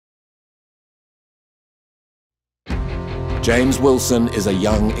James Wilson is a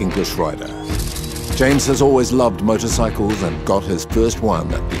young English rider. James has always loved motorcycles and got his first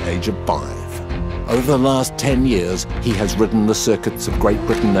one at the age of 5. Over the last 10 years, he has ridden the circuits of Great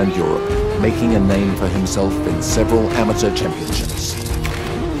Britain and Europe, making a name for himself in several amateur championships.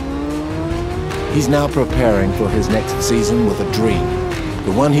 He's now preparing for his next season with a dream,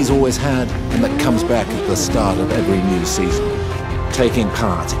 the one he's always had and that comes back at the start of every new season, taking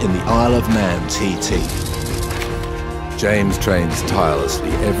part in the Isle of Man TT. James trains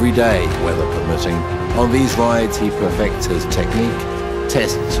tirelessly every day, weather permitting. On these rides, he perfects his technique,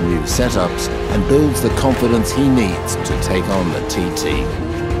 tests new setups, and builds the confidence he needs to take on the TT.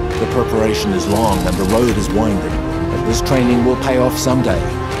 The preparation is long and the road is winding, but this training will pay off someday.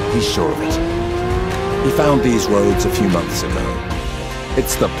 He's sure of it. He found these roads a few months ago.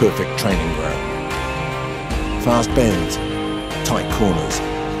 It's the perfect training ground. Fast bends, tight corners,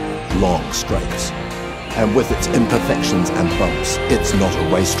 long straights. And with its imperfections and bumps, it's not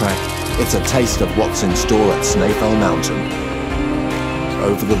a racetrack, it's a taste of what's in store at Snaefell Mountain.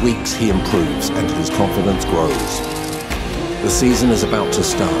 Over the weeks he improves and his confidence grows. The season is about to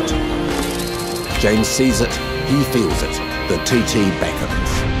start. James sees it, he feels it, the TT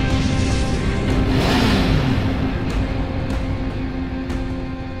beckons.